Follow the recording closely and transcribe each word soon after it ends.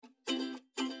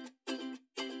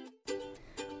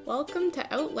Welcome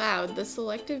to Out Loud, the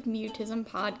Selective Mutism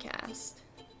podcast.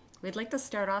 We'd like to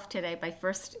start off today by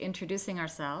first introducing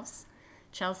ourselves.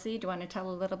 Chelsea, do you want to tell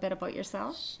a little bit about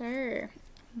yourself? Sure.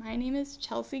 My name is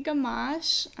Chelsea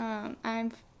Gamache.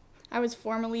 I was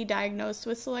formally diagnosed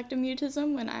with selective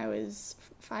mutism when I was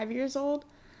 5 years old.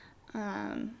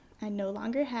 I no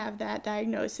longer have that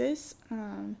diagnosis.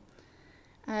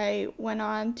 I went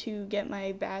on to get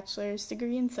my bachelor's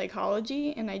degree in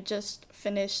psychology, and I just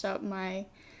finished up my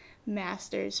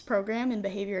master's program in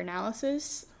behavior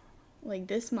analysis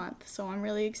this month. So I'm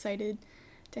really excited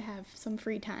to have some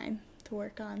free time to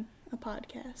work on a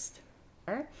podcast.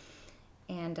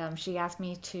 And she asked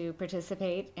me to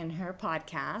participate in her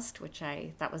podcast, which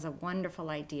I thought was a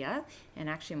wonderful idea, and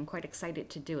actually I'm quite excited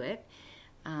to do it.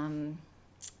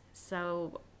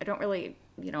 So I don't really,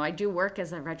 I do work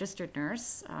as a registered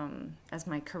nurse as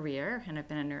my career, and I've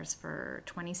been a nurse for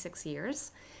 26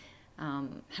 years.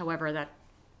 However, that,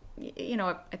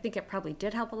 I think it probably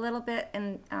did help a little bit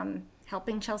in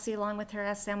helping Chelsea along with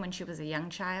her SM when she was a young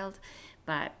child,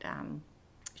 but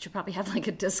should probably have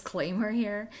a disclaimer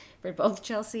here for both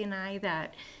Chelsea and I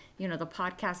that, the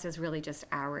podcast is really just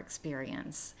our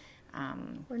experience.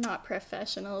 We're not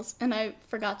professionals. And I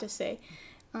forgot to say,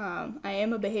 I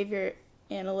am a behavior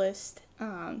analyst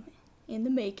in the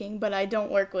making, but I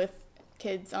don't work with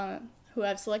kids who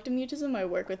have selective mutism. I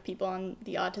work with people on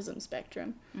the autism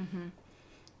spectrum. Mm-hmm.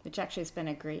 Which actually has been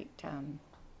a great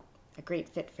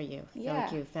fit for you. I feel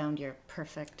like you found your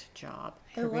perfect job,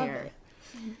 career. I love it.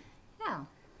 Yeah.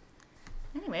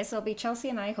 Anyway, so it'll be Chelsea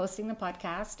and I hosting the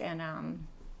podcast, and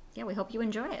we hope you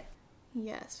enjoy it.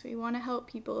 Yes, we want to help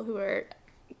people who are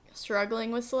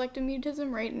struggling with selective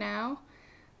mutism right now,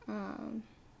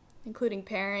 including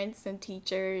parents and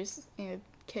teachers and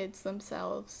kids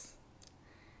themselves.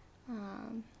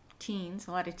 Teens,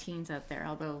 a lot of teens out there,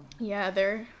 although... Yeah,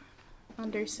 they're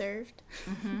underserved.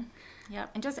 Mm-hmm. Yeah,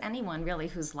 and just anyone really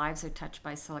whose lives are touched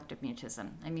by selective mutism.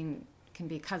 I mean, it can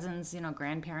be cousins,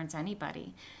 grandparents,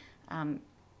 anybody. And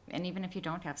even if you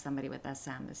don't have somebody with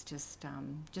SM, it's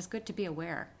just good to be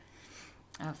aware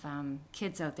of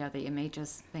kids out there that you may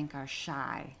just think are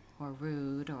shy or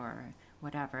rude or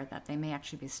whatever, that they may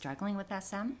actually be struggling with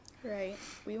SM. Right.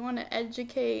 We want to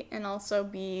educate and also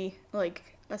be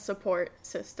a support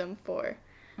system for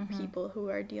people who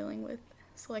are dealing with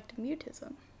selective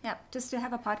mutism. Yeah, just to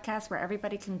have a podcast where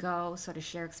everybody can go, sort of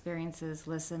share experiences,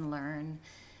 listen, learn,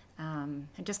 and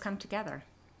just come together.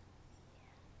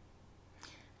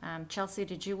 Chelsea,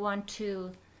 did you want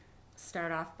to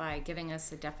start off by giving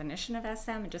us a definition of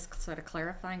SM and just sort of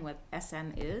clarifying what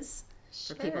SM is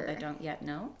for people that don't yet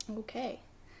know? Okay.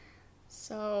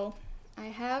 So I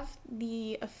have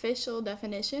the official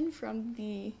definition from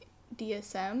the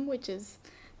DSM, which is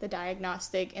the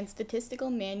Diagnostic and Statistical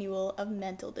Manual of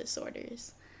Mental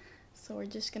Disorders. So we're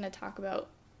just going to talk about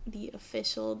the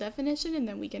official definition, and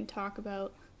then we can talk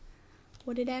about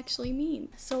what it actually means.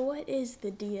 So what is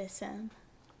the DSM?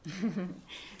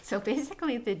 So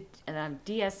basically the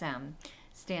DSM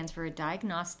stands for a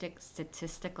Diagnostic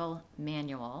Statistical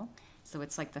Manual. So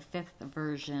it's like the 5th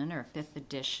version or 5th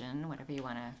edition, whatever you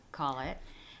want to call it.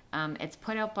 It's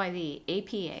put out by the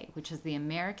APA, which is the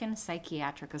American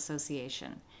Psychiatric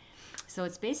Association. So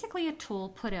it's basically a tool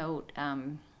put out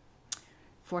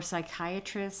for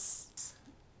psychiatrists.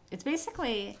 It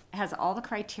basically has all the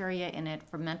criteria in it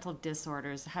for mental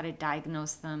disorders, how to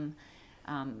diagnose them,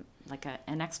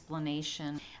 an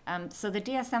explanation. So the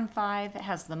DSM-5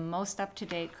 has the most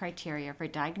up-to-date criteria for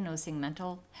diagnosing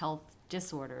mental health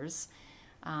disorders,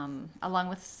 along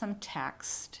with some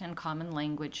text and common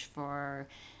language for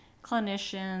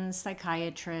clinicians,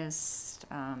 psychiatrists,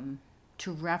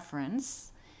 to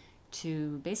reference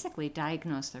to basically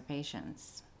diagnose their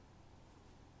patients.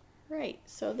 Right.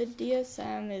 So the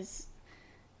DSM is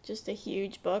just a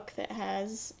huge book that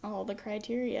has all the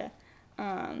criteria.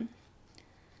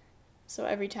 So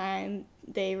every time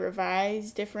they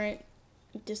revise different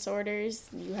disorders,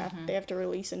 they have to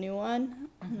release a new one.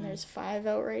 Mm-hmm. And there's 5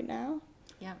 out right now.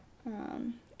 Yeah.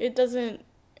 It doesn't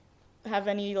have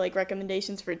any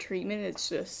recommendations for treatment. It's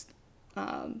just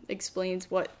explains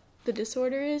what the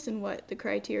disorder is and what the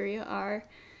criteria are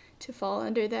to fall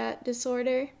under that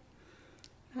disorder.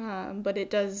 But it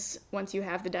does, once you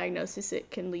have the diagnosis, it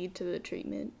can lead to the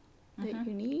treatment that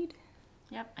you need.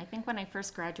 Yep. I think when I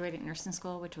first graduated nursing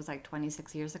school, which was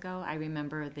 26 years ago, I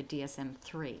remember the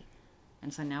DSM-3.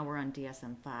 And so now we're on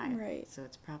DSM-5. Right. So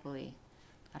it's probably,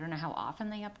 I don't know how often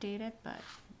they update it, but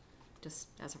just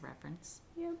as a reference.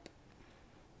 Yep.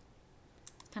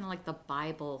 Kind of like the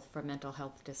Bible for mental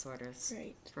health disorders.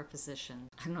 Right. For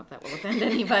physicians. I don't know if that will offend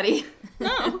anybody.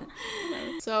 No.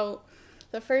 So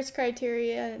The first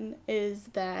criterion is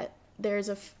that there's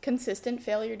a consistent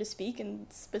failure to speak in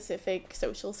specific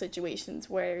social situations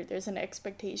where there's an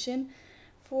expectation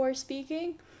for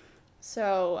speaking.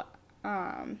 So,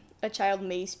 a child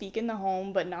may speak in the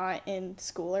home, but not in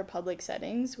school or public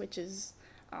settings, which is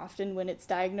often when it's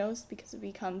diagnosed because it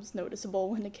becomes noticeable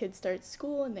when a kid starts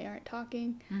school and they aren't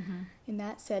talking in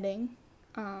that setting.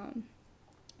 And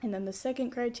then the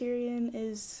second criterion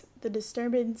is the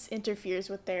disturbance interferes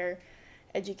with their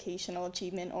educational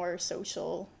achievement or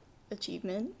social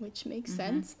achievement, which makes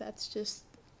sense. That's just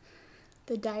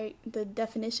the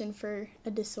definition for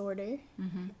a disorder.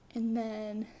 And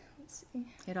then, let's see.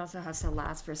 It also has to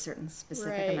last for a certain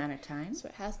specific amount of time. So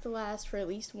it has to last for at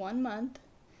least 1 month,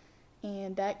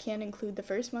 and that can include the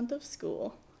first month of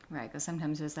school. Right, because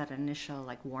sometimes there's that initial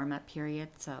like warm-up period,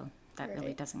 so that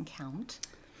really doesn't count.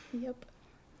 Yep.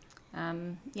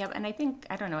 And I think,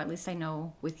 I don't know, at least I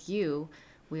know with you,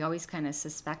 we always kind of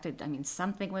suspected, I mean,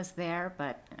 something was there,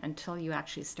 but until you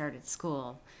actually started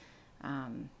school,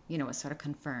 it was sort of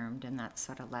confirmed, and that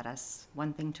sort of led us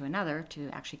one thing to another to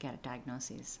actually get a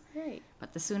diagnosis. Right.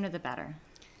 But the sooner the better.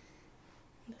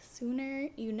 The sooner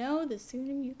you know, the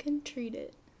sooner you can treat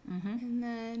it. And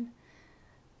then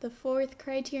the fourth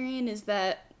criterion is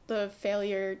that the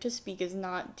failure to speak is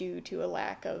not due to a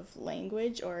lack of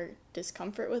language or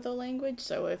discomfort with a language.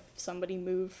 So if somebody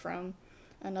moved from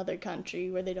another country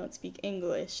where they don't speak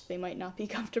English, they might not be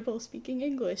comfortable speaking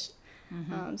English.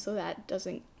 So that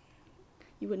doesn't,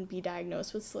 you wouldn't be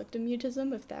diagnosed with selective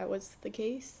mutism if that was the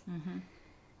case.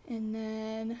 And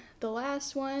then the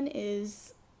last one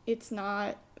is it's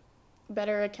not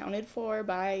better accounted for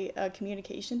by a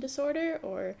communication disorder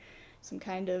or some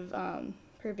kind of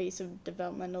pervasive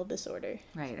developmental disorder.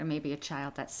 Right, or maybe a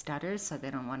child that stutters, so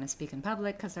they don't want to speak in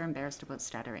public because they're embarrassed about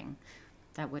stuttering.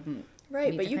 That wouldn't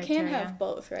Right, meet but the you criteria. can have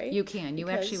both, right? You can. You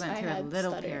Because actually went I through a had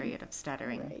little stuttering. period of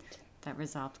stuttering Right. that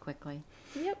resolved quickly.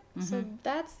 Yep. So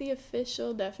that's the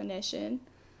official definition.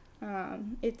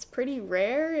 It's pretty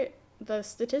rare. The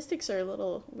statistics are a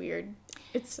little weird.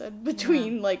 It's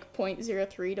between like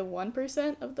 0.03 to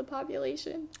 1% of the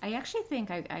population. I actually think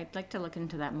I'd like to look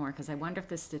into that more because I wonder if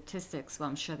the statistics, well,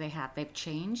 I'm sure they've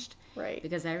changed. Right.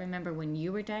 Because I remember when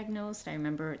you were diagnosed, I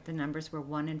remember the numbers were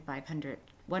 1 out of 500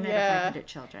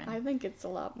 children. I think it's a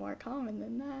lot more common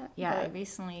than that. Yeah, I but-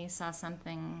 recently saw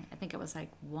something, I think it was like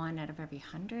 1 out of every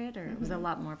 100, or it was a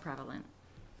lot more prevalent.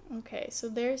 Okay, so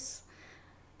there's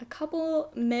a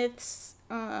couple myths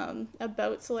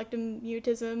about selective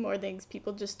mutism or things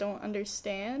people just don't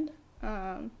understand.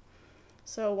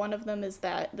 So one of them is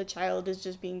that the child is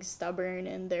just being stubborn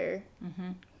and they're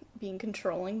being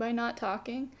controlling by not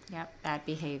talking. Yep, bad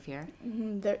behavior.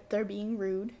 They're being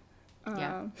rude.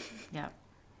 Yep.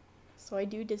 So I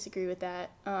do disagree with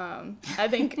that. I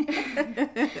think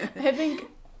I think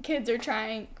kids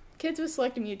with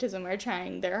selective mutism are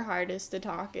trying their hardest to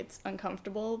talk. It's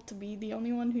uncomfortable to be the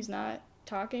only one who's not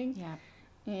talking. Yeah.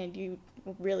 And you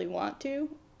really want to.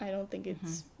 I don't think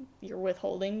it's you're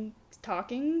withholding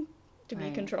talking to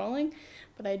be controlling.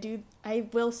 But I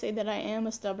will say that I am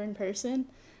a stubborn person,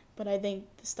 but I think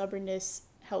the stubbornness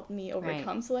helped me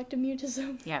overcome selective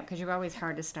mutism. Yeah, because you're always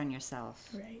hardest on yourself.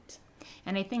 Right.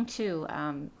 And I think, too,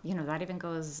 that even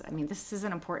goes, I mean, this is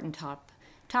an important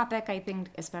topic, I think,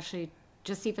 especially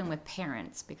just even with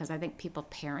parents, because I think people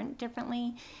parent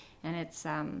differently. And it's,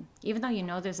 even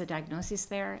though there's a diagnosis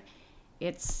there,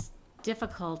 it's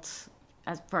difficult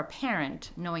for a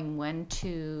parent knowing when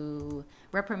to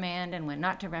reprimand and when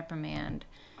not to reprimand.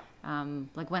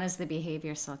 Like, when is the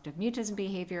behavior selective mutism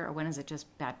behavior, or when is it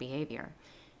just bad behavior?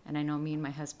 And I know me and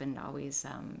my husband always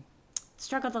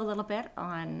struggled a little bit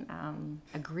on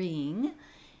agreeing,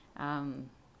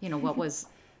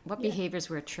 what behaviors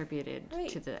were attributed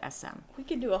to the SM. We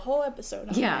could do a whole episode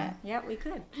on that. Yeah, we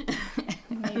could.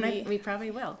 Maybe we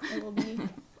probably will. It will be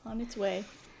on its way.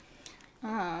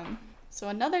 So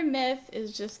another myth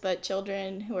is just that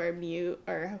children who are mute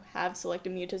or have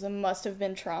selective mutism must have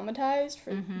been traumatized.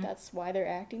 That's why they're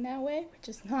acting that way, which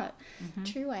is not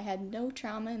true. I had no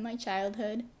trauma in my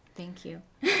childhood. Thank you.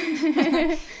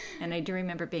 And I do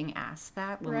remember being asked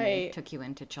that when we took you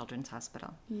into Children's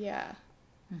Hospital. Yeah.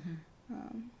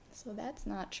 So that's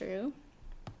not true.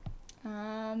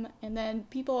 And then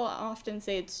people often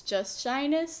say it's just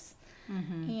shyness,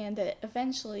 and that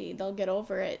eventually they'll get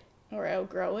over it or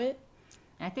outgrow it.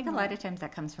 I think a lot of times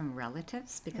that comes from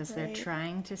relatives because they're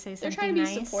trying to say something nice. They're trying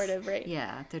to be supportive, right?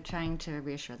 Yeah, they're trying to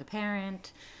reassure the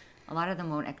parent. A lot of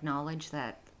them won't acknowledge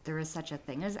that there is such a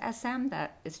thing as SM,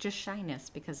 that it's just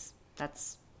shyness, because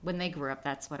that's, when they grew up,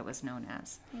 that's what it was known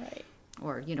as. Right.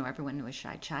 Or, everyone knew a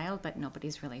shy child, but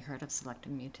nobody's really heard of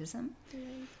selective mutism.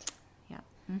 Right. Yeah.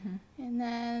 And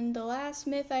then the last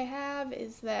myth I have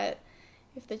is that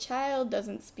if the child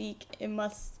doesn't speak, it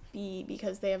must be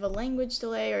because they have a language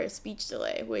delay or a speech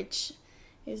delay, which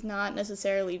is not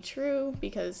necessarily true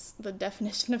because the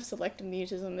definition of selective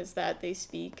mutism is that they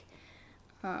speak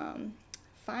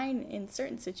fine in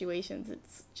certain situations.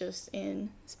 It's just in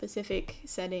specific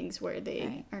settings where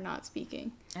they are not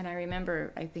speaking. And I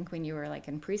remember, I think when you were like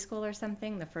in preschool or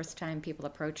something, the first time people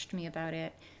approached me about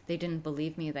it, they didn't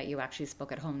believe me that you actually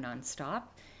spoke at home nonstop,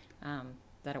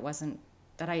 that it wasn't,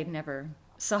 that I had never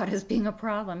saw it as being a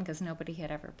problem because nobody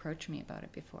had ever approached me about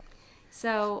it before.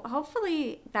 So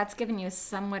hopefully that's given you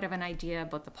somewhat of an idea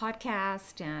about the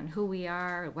podcast and who we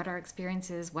are, what our experience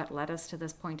is, what led us to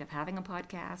this point of having a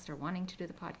podcast or wanting to do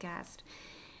the podcast.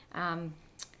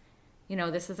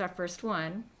 This is our first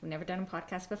one. We've never done a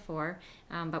podcast before,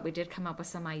 but we did come up with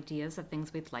some ideas of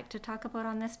things we'd like to talk about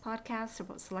on this podcast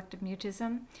about selective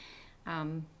mutism.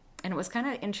 And it was kind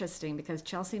of interesting because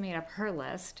Chelsea made up her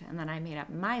list and then I made up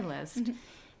my list.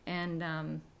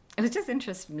 And it was just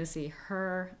interesting to see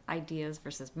her ideas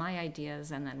versus my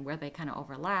ideas and then where they kind of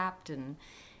overlapped, and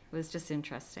it was just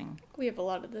interesting. We have a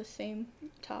lot of the same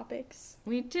topics.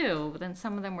 We do, but then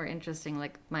some of them were interesting.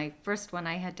 Like my first one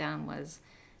I had down was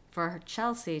for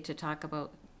Chelsea to talk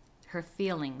about her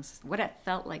feelings, what it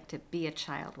felt like to be a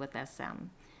child with SM.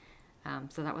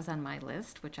 So that was on my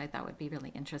list, which I thought would be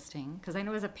really interesting because I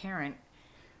know as a parent,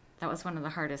 that was one of the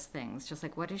hardest things. Just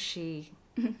like, what is she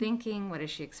thinking? What is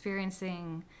she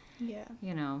experiencing? Yeah.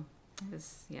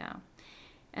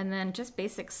 And then just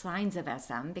basic signs of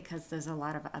SM because there's a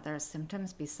lot of other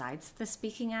symptoms besides the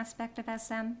speaking aspect of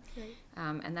SM. Right.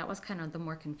 And that was kind of the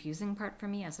more confusing part for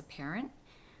me as a parent,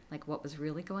 like what was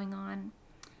really going on.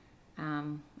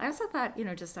 I also thought,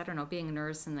 being a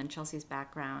nurse and then Chelsea's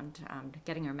background,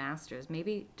 getting her master's,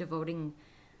 maybe devoting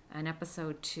an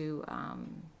episode to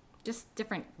just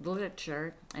different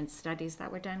literature and studies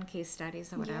that were done, case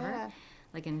studies or whatever,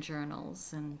 like in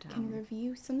journals. And can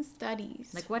review some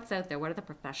studies. Like what's out there? What are the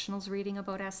professionals reading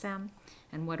about SM?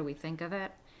 And what do we think of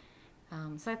it?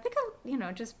 So I think,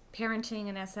 just parenting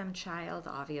an SM child,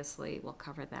 obviously, we'll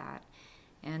cover that.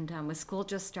 And with school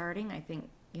just starting, I think,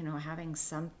 having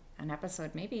an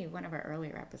episode, maybe one of our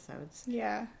earlier episodes.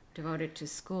 Yeah. Devoted to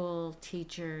school,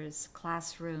 teachers,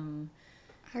 classroom.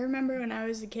 I remember when I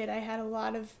was a kid, I had a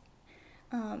lot of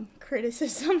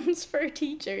criticisms for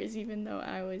teachers, even though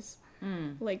I was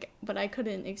but I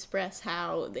couldn't express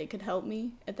how they could help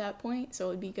me at that point. So it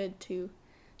would be good to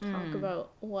talk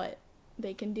about what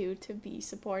they can do to be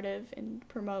supportive and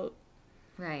promote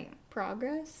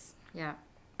progress. Yeah.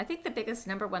 I think the biggest,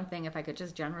 number one thing, if I could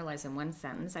just generalize in one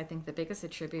sentence, I think the biggest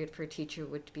attribute for a teacher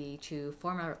would be to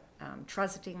form a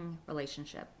trusting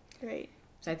relationship. Right.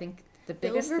 So I think the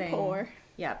biggest thing... Build rapport.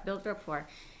 Yeah, build rapport.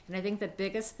 And I think the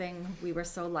biggest thing, we were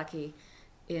so lucky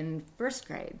in first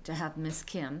grade to have Miss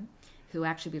Kim, who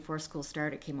actually before school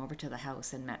started came over to the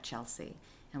house and met Chelsea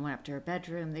and went up to her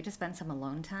bedroom. They just spent some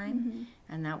alone time,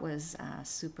 and that was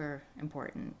super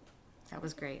important. That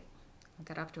was great. I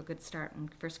got off to a good start in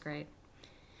first grade.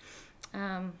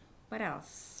 What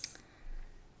else?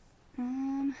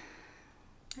 I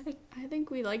think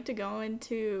we like to go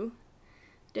into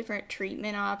different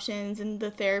treatment options and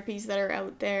the therapies that are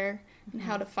out there and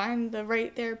how to find the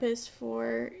right therapist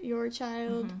for your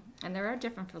child. And there are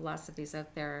different philosophies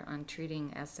out there on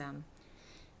treating SM,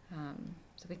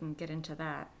 so we can get into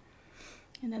that.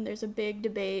 And then there's a big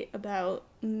debate about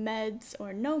meds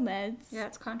or no meds. Yeah,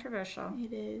 it's controversial.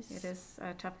 It is. It is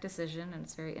a tough decision, and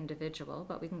it's very individual,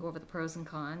 but we can go over the pros and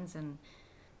cons and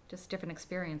just different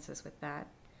experiences with that.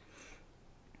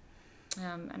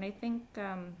 And I think,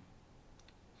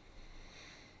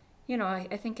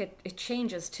 I think it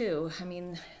changes too. I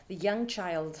mean, the young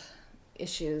child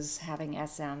issues having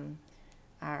SM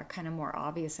are kind of more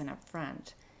obvious and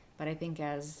upfront, but I think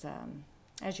as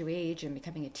you age and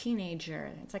becoming a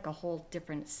teenager, it's like a whole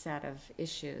different set of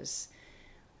issues.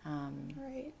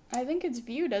 Right. I think it's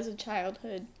viewed as a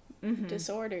childhood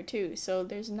disorder too, so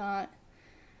there's not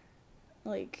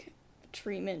like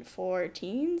treatment for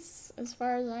teens as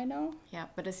far as I know. Yeah,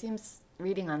 but it seems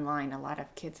reading online, a lot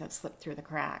of kids have slipped through the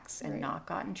cracks and not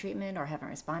gotten treatment or haven't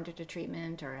responded to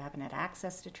treatment or haven't had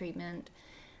access to treatment.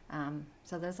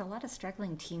 So there's a lot of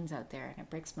struggling teens out there, and it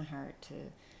breaks my heart to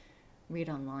read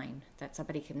online that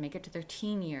somebody can make it to their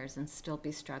teen years and still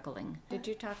be struggling. Did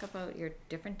you talk about your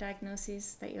different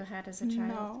diagnoses that you had as a child?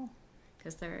 No.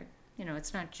 Because they're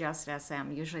it's not just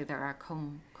SM. Usually there are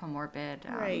comorbid.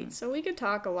 Right. So we could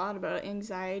talk a lot about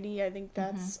anxiety. I think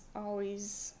that's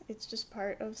always, it's just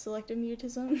part of selective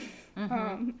mutism.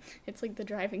 It's like the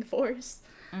driving force.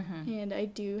 And I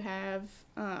do have,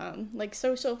 I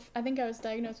think I was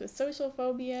diagnosed with social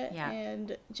phobia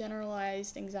and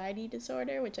generalized anxiety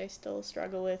disorder, which I still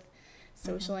struggle with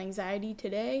social anxiety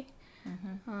today.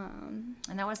 And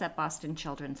that was at Boston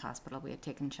Children's Hospital. We had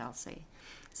taken Chelsea.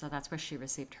 So that's where she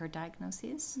received her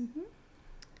diagnoses.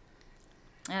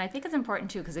 And I think it's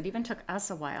important, too, because it even took us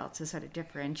a while to sort of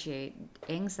differentiate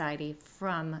anxiety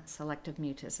from selective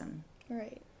mutism.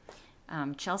 Right.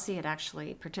 Chelsea had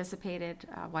actually participated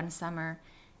one summer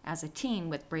as a teen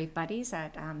with Brave Buddies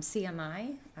at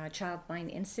CMI, Child Mind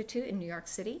Institute in New York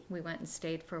City. We went and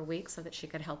stayed for a week so that she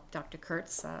could help Dr.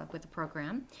 Kurtz with the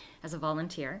program as a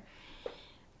volunteer.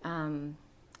 And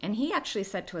he actually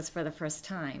said to us for the first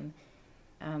time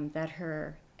that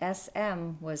her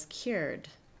SM was cured.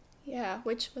 Yeah,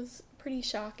 which was pretty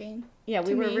shocking. Yeah,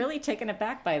 we were really taken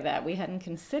aback by that. We hadn't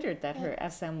considered that her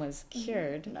SM was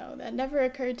cured. No, that never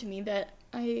occurred to me, that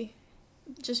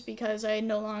just because I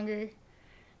no longer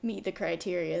meet the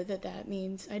criteria, that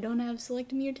means I don't have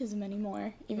selective mutism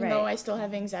anymore, even though I still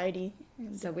have anxiety.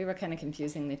 So we were kind of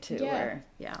confusing the two.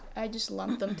 I just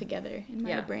lumped them together in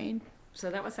my brain. So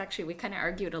that was actually, we kind of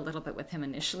argued a little bit with him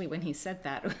initially when he said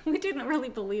that. We didn't really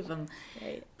believe him.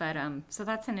 Right. But, so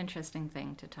that's an interesting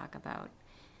thing to talk about.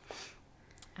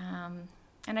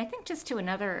 And I think just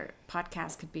another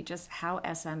podcast could be just how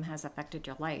SM has affected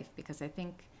your life, because I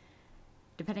think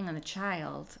depending on the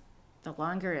child, the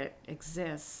longer it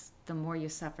exists, the more you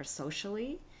suffer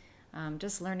socially.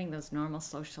 Just learning those normal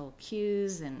social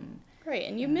cues and... Right,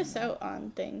 and you miss out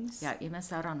on things. Yeah, you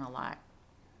miss out on a lot.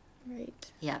 Right.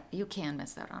 Yeah, you can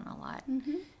miss out on a lot.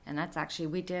 And that's actually,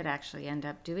 we did actually end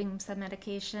up doing some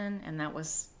medication, and that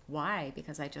was why,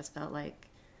 because I just felt like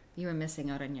you were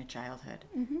missing out on your childhood,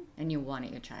 and you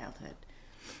wanted your childhood.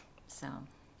 So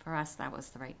for us, that was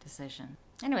the right decision.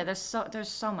 Anyway, there's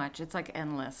so much. It's like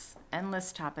endless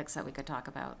topics that we could talk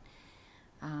about.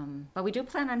 But we do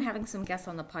plan on having some guests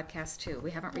on the podcast too.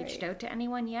 We haven't reached out to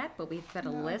anyone yet, but we've got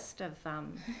a list of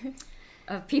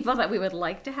people that we would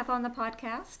like to have on the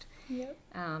podcast. Yep.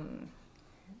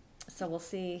 So we'll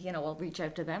see, we'll reach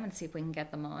out to them and see if we can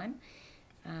get them on.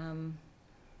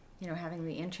 Having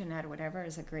the internet or whatever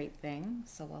is a great thing.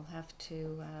 So we'll have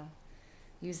to,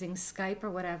 using Skype or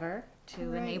whatever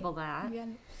to enable that. We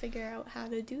gotta figure out how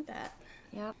to do that.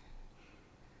 Yep.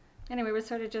 Anyway, we're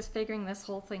sort of just figuring this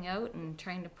whole thing out and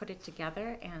trying to put it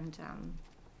together, and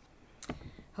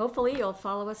hopefully you'll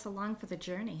follow us along for the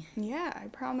journey. Yeah, I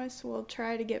promise we'll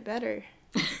try to get better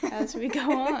as we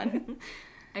go on.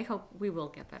 I hope we will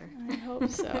get better. I hope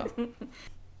so.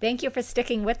 Thank you for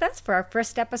sticking with us for our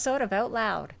first episode of Out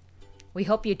Loud. We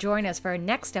hope you join us for our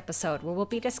next episode, where we'll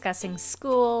be discussing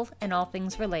school and all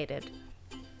things related.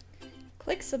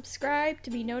 Click subscribe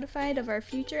to be notified of our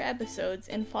future episodes,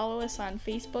 and follow us on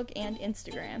Facebook and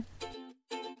Instagram.